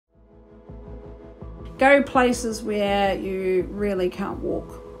go places where you really can't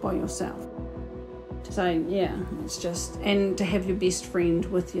walk by yourself. So yeah, it's just, and to have your best friend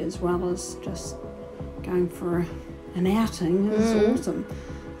with you as well as just going for an outing is awesome.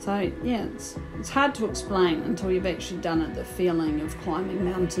 So yeah, it's hard to explain until you've actually done it. The feeling of climbing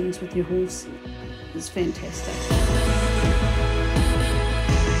mountains with your horse is fantastic.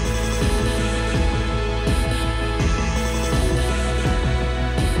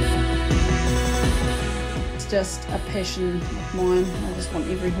 Just a passion of mine. I just want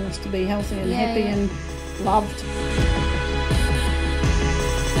every horse to be healthy and happy and loved.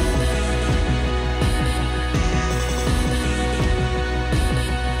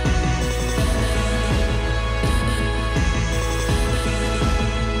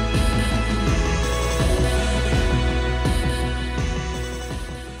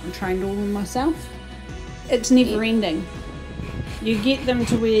 I trained all of them myself. It's never ending. You get them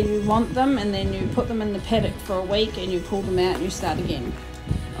to where you want them and then you put them in the paddock for a week and you pull them out and you start again.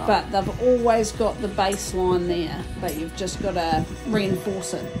 But they've always got the baseline there, but you've just got to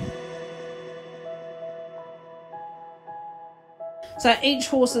reinforce it. So each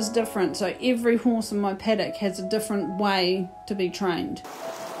horse is different, so every horse in my paddock has a different way to be trained.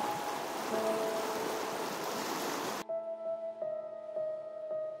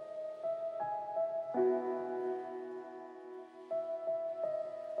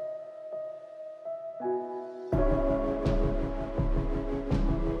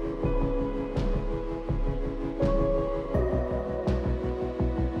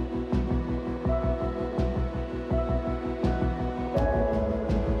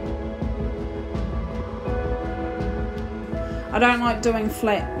 I don't like doing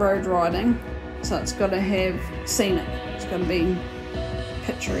flat road riding, so it's got to have scenic, it's got to be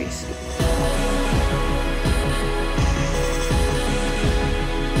picturesque.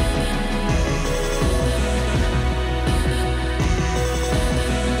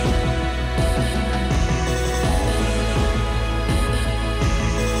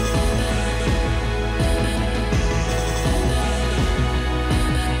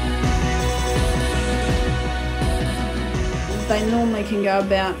 They normally can go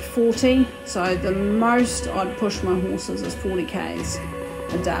about 40, so the most I'd push my horses is 40 k's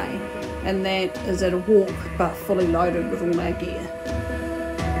a day, and that is at a walk but fully loaded with all our gear.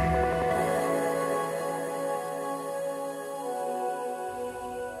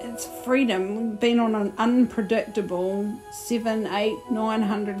 It's freedom. We've been on an unpredictable 700, 800,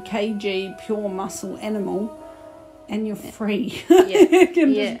 900 kg pure muscle animal and you're free. You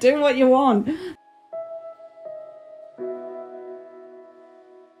can just do what you want.